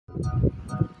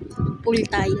Pool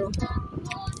tayo.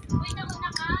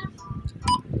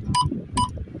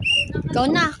 Ikaw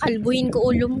na, kalbuhin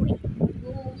ko ulo mo eh.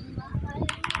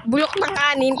 Bulok ng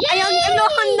kanin. Ayaw, ano,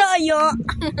 handa ayo.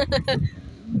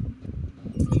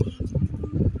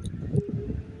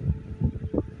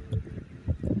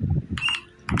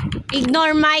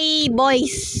 Ignore my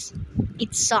voice.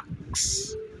 It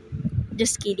sucks.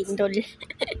 Just kidding, dol.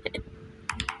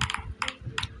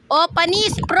 Oh,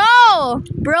 panis, pro!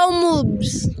 Pro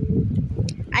moves.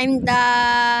 I'm the,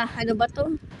 ano ba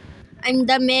to? I'm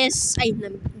the mess, ay,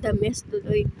 the mess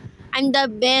tuloy. I'm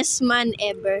the best man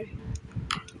ever.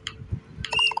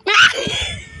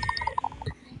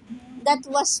 That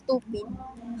was stupid.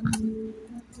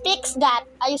 Fix that.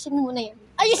 Ayusin mo muna yun.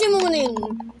 Ayusin mo muna yun.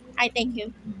 I thank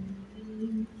you.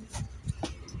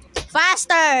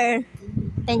 Faster!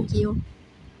 Thank you.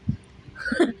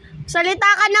 Salita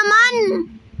ka naman!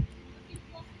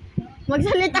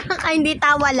 Magsalita ka, hindi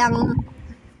tawa lang.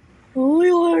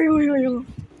 Uy.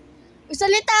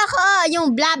 Salita ka,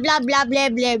 yung bla bla bla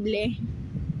bla bla bla.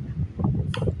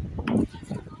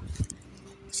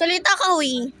 Salita ka,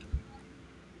 uy.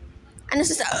 Ano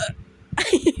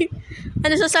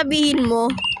sasabihin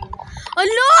mo?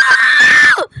 Ano?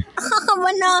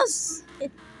 Nakakamanas.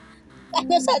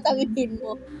 Ano sasabihin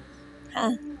mo? Ha?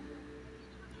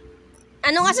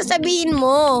 Ano nga sasabihin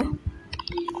mo?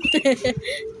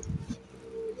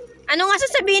 Ano nga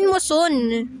sasabihin mo,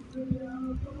 Sun?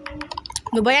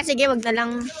 Lubaya, sige, wag na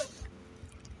lang.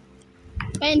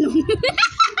 Painom.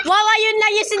 Wawa, yun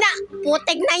lang yung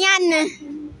putik na yan.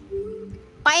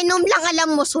 Painom lang,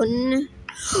 alam mo, Sun.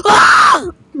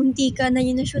 Ah! Munti ka na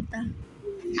yun na shoot, ah.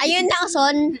 Ayun lang,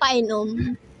 Sun,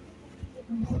 painom.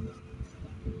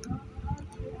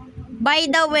 By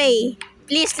the way,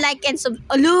 please like and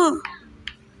Alo!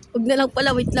 Wag na lang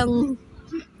pala, wait lang.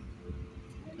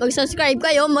 Mag-subscribe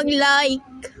kayo, mag-like.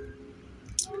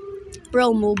 Pro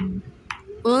move.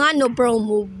 Mga no, pro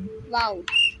move. Wow.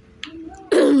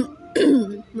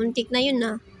 Muntik na yun,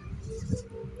 ah.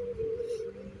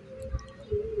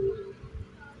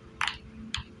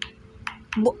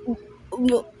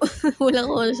 Wala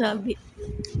ko sabi.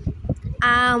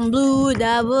 I'm blue,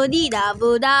 da-bo-dee,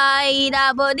 da-bo-die,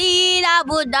 da-bo-dee,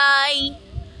 da-bo-die.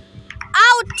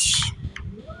 Ouch!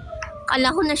 Kala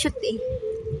ko na shoot eh.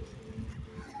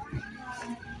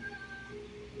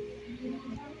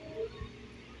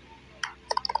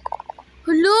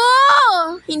 Hello!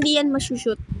 Hindi yan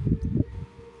masushoot.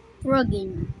 Pro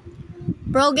gamer.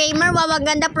 Pro gamer,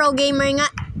 wawaganda pro gamer nga.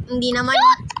 Hindi naman.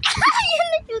 Yan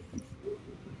na shoot.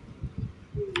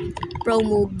 Pro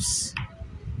moves.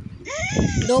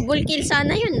 Double kill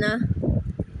sana yun, ah.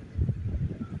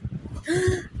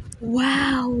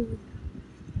 Wow.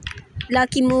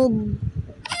 Lucky move.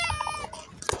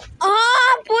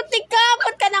 Ah, putik ka!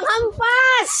 Ba't ka nang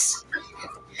hampas?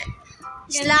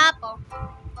 Slap.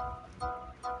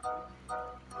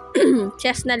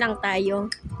 Chess na lang tayo.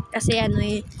 Kasi ano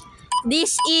eh.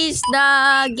 This is the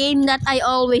game that I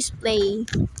always play.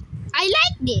 I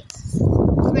like this.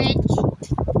 French.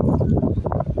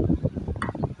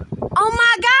 Oh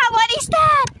my god, what is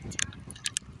that?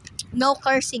 No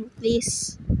cursing,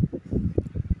 please.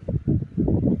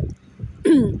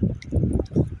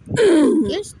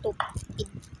 You're stupid.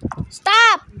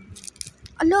 Stop!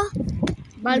 Alo?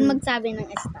 Bawal magsabi ng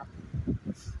stop.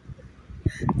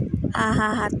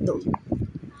 Hahahotdog.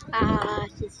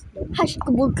 Sis. Hash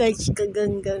kabugay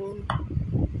kaganggang.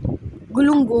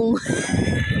 Gulunggong.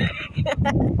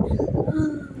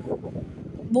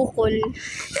 Bukol.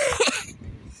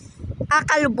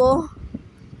 Kalbo.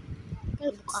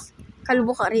 Kalbo ka.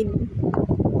 Kalbo ka rin.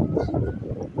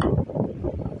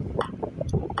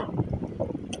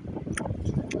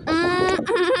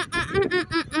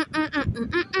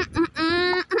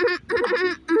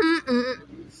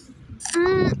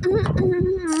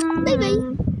 Bye-bye.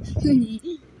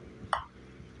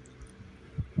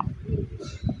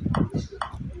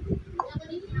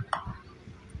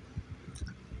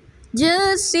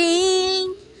 Just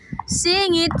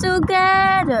sing it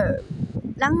together.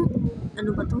 Lang, ano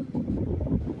ba to?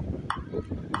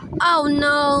 Oh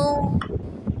no.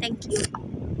 Thank you.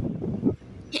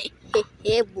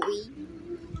 Hehehe, boy.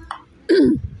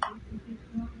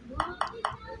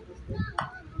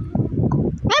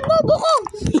 Ay, bobo ko!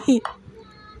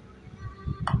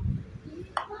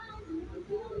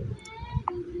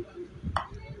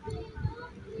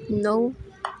 No.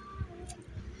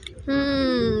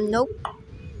 Nope.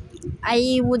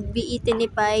 I would be eaten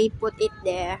if I put it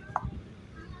there.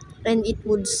 And it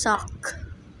would suck.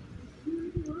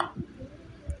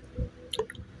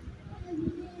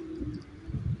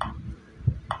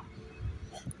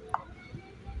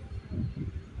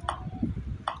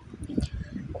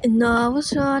 And I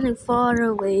was running far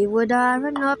away. Would I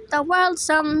run up the world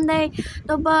someday?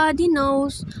 Nobody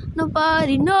knows,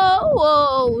 nobody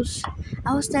knows.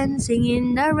 I was dancing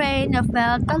in the rain, I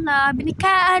felt alive and I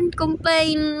can't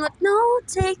complain. But no,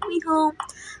 take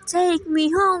me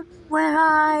home where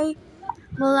I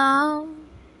belong.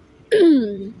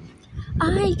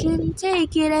 I can't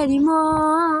take it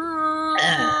anymore.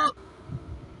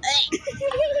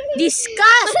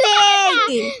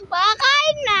 Disgusting!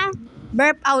 Pakakain na.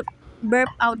 Burp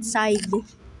outside.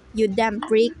 You damn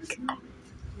freak.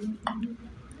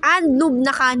 And noob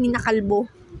na kanin na kalbo.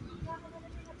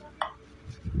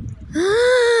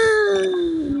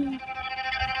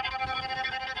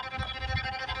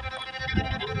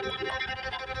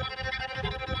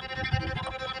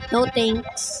 No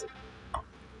thanks.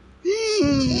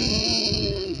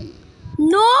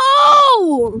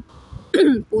 No!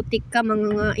 Putik ka,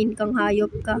 mangangain kang hayop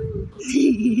ka.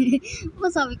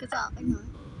 Masabi ka sa akin, ha?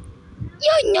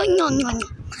 Yun.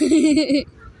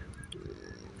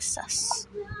 Sas.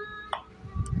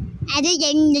 Don't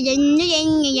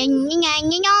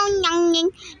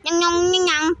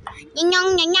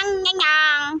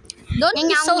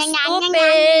be so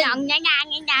stupid.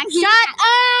 Shut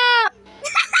up!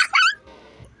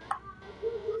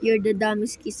 You're the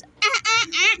dumbest kid.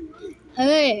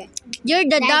 Hey. You're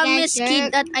the dumbest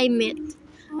kid that I met.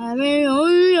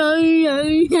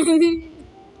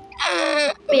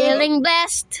 Feeling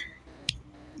blessed.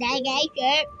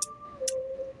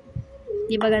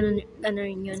 Di ba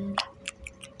ganun yun?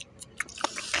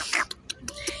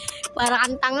 Para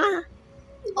kang tanga.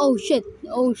 Oh shit.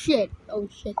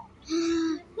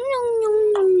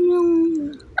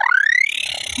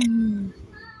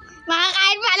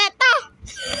 Makakain pala to.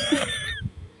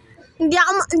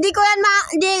 Hindi ko yan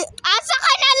Asa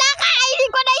ka na lang, kainin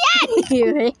ko na yan.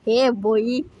 Hey,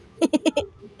 boy.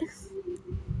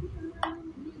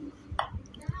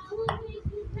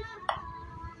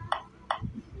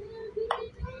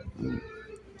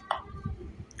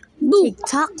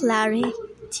 TikTok, Larry.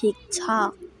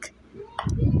 TikTok.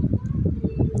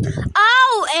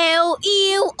 Ow, ew,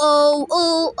 ew, oh,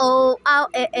 oh, oh, ow,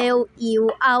 ew, ew,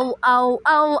 ow, ow,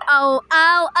 ow, ow,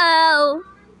 ow, ow.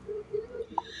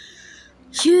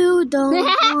 You don't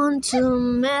want to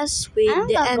mess with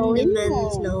the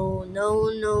elements. No.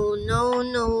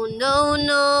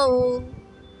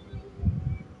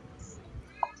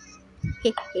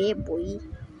 Hey, boy.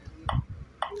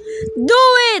 Do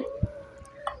it!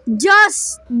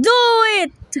 Just do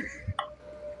it!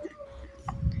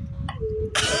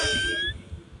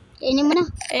 Kainin mo na.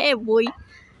 Eh, boy.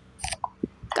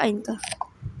 Kain ka.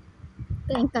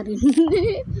 Kain ka rin.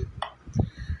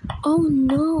 Oh,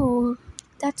 no.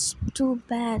 That's too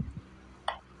bad.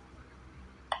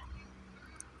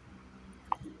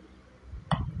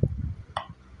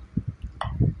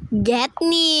 Get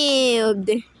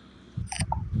nibbled.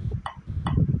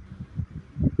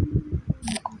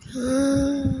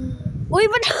 Uy,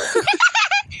 but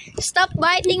stop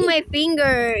biting my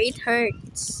finger. It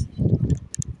hurts.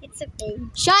 It's okay.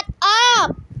 Shut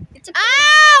up! It's okay.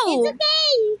 Ow! It's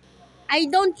okay. I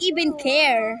don't even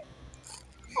care.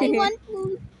 I want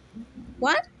food.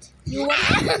 What? You want?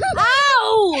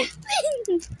 Ow!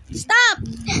 Stop!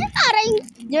 Aray.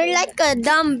 You're like a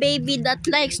dumb baby that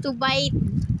likes to bite.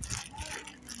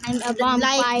 I'm a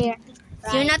vampire.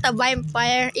 You're not a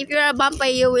vampire. If you're a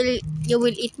vampire, you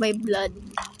will eat my blood.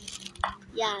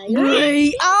 Yeah.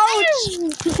 Ay! Ouch!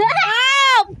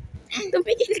 Stop!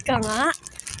 Tumigil ka nga.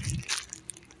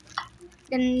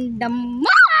 Gandam.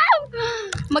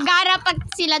 Magharap pag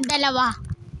sila dalawa.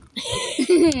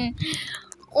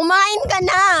 Umain ka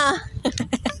na.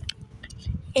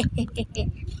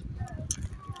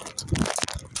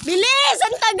 Bilis!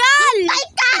 Ang tagal! Tay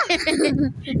ka!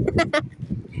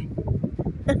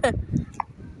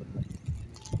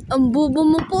 Ang bubo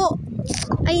mo po.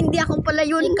 Ay, hindi ako pala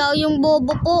yun. Ikaw yung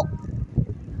bobo po.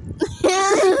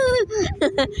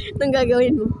 Anong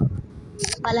gagawin mo?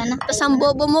 Wala na. Tapos ang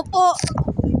bobo mo po.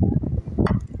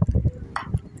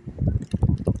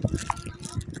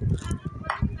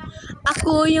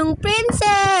 Ako yung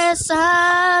prinsesa,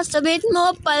 sabit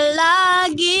mo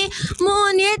palagi.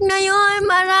 Ngunit ngayon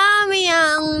marami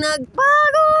ang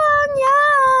nagbago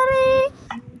nangyari.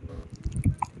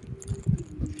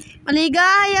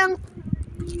 Maligayang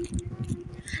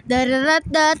dararat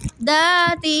dat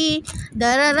dati,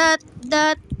 dararat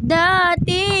dat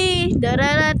dati,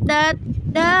 dararat dat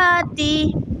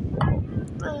dati.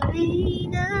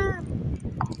 Palina.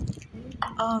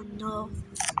 Oh no.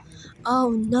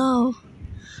 Oh no.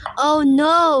 Oh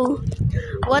no.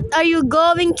 What are you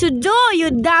going to do, you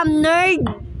damn nerd?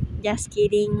 Just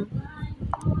kidding.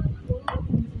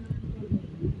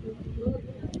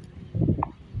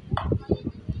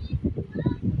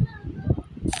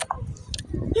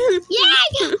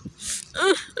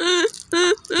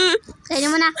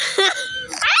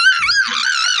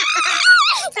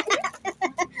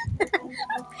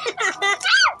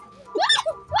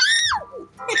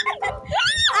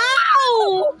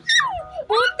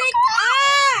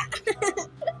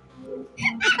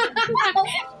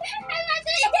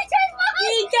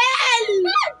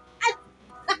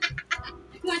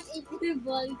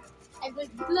 I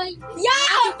will fly.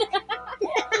 Yeah!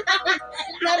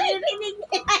 Naririnig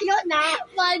niya yun, ha?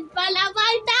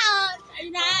 Palaban taon. Ay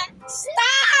na.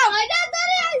 Stop! Ay na,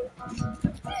 tara.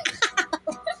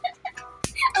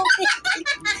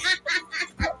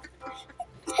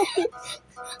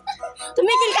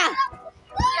 Tumigil ka!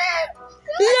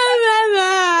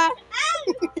 Mama!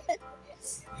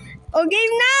 O,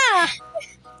 game na!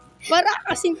 Para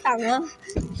kasing tanga.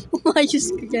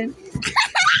 Umayos ka dyan.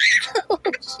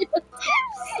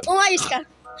 Umayos ka.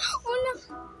 Una.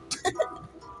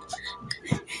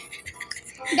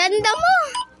 Ganda mo.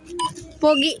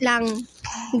 Pogi lang.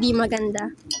 Hindi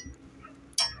maganda.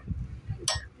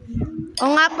 O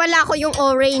nga pala ako yung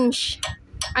orange.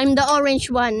 I'm the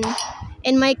orange one.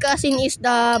 And my cousin is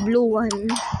the blue one.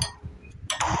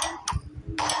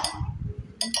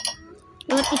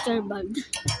 What is your bag?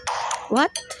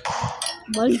 What?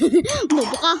 Bag.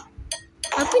 Bobo ka.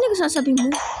 Ano pinagsasabi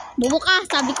mo? Bobo ka.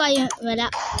 Sabi ko ay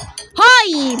wala.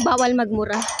 Hoy! Bawal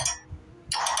magmura.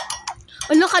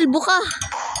 Ala, kalbo ka.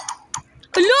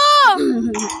 Ala!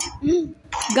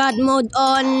 God mode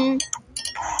on.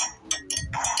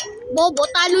 Bobo,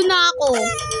 talo na ako.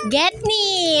 Get me!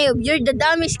 You're the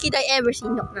dumbest kid I ever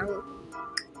seen. No, no.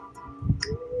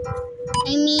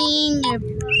 I mean,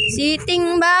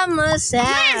 Sitting by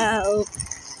myself,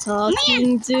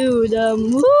 talking to the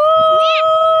moon.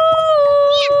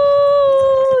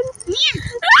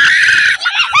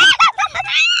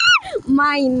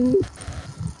 Mine.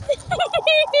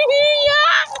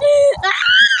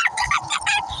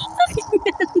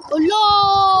 ulo!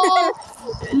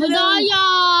 Madaya!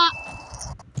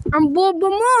 Ang bobo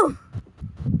mo.